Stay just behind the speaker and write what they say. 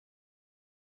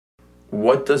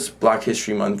what does Black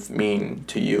History Month mean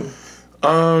to you?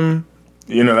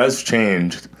 That's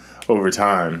changed over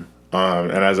time,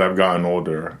 and as I've gotten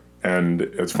older. And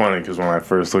it's funny because when I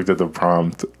first looked at the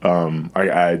prompt,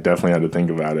 I definitely had to think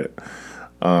about it.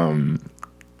 And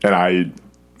I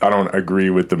don't agree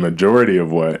with the majority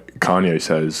of what Kanye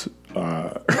says,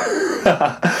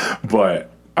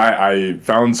 but I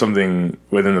found something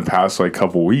within the past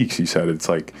couple weeks. He said it's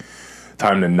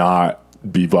time to not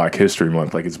be Black History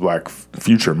Month, it's Black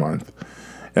Future Month,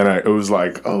 and it was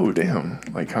oh damn,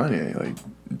 Kanye,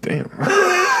 damn.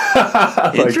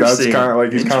 That's kind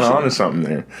of he's kind of onto something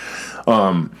there,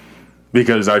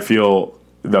 because I feel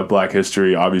that Black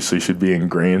history obviously should be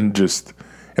ingrained just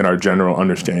in our general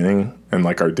understanding and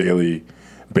our daily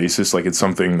basis. It's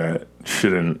something that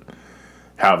shouldn't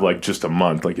have just a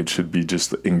month. It should be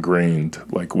just ingrained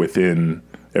within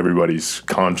everybody's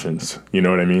conscience. You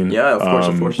know what I mean? Yeah,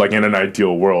 of course. In an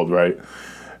ideal world, right?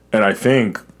 And I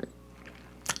think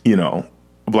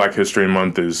Black History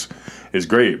Month is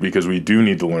great because we do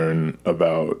need to learn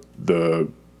about the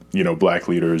Black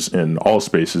leaders in all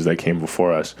spaces that came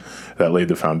before us that laid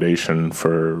the foundation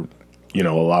for a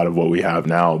lot of what we have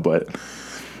now. But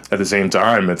at the same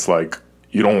time, it's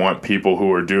you don't want people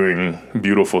who are doing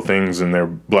beautiful things in their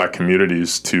Black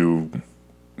communities to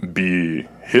be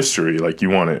history. You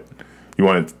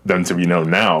want them to be known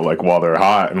now, while they're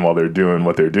hot and while they're doing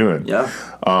what they're doing. Yeah.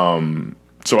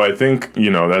 So I think,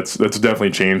 that's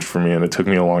definitely changed for me, and it took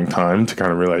me a long time to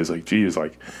kind of realize, geez,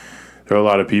 there are a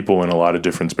lot of people in a lot of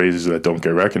different spaces that don't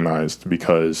get recognized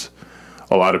because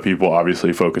a lot of people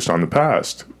obviously focused on the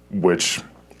past, which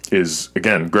is,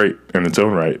 again, great in its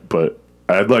own right. But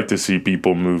I'd like to see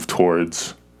people move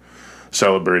towards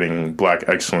celebrating Black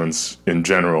excellence in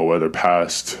general, whether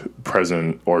past,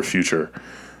 present, or future,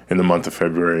 in the month of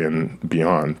February and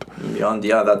beyond.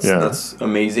 That's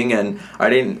amazing, and I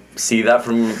didn't see that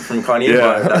from Kanye,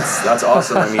 but that's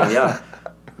awesome. I mean,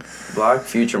 Black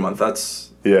Future Month. That's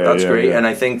great, and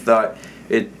I think that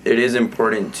it is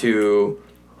important to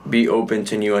be open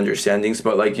to new understandings.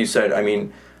 But like you said, I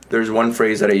mean, there's one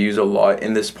phrase that I use a lot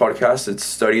in this podcast. It's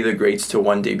study the greats to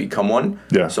one day become one.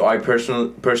 Yeah. So I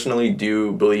personally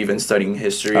do believe in studying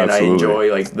history. Absolutely. And I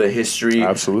enjoy the history.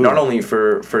 Absolutely. Not only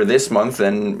for this month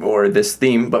or this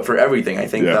theme, but for everything. I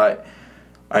think that,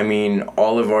 I mean,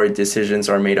 all of our decisions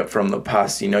are made up from the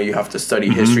past. You have to study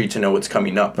history to know what's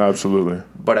coming up. Absolutely.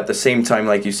 But at the same time,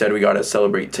 like you said, we got to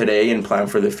celebrate today and plan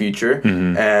for the future.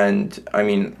 And I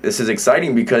mean, this is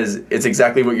exciting because it's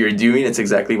exactly what you're doing. It's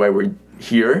exactly why we're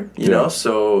here, you know?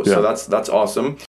 So that's awesome.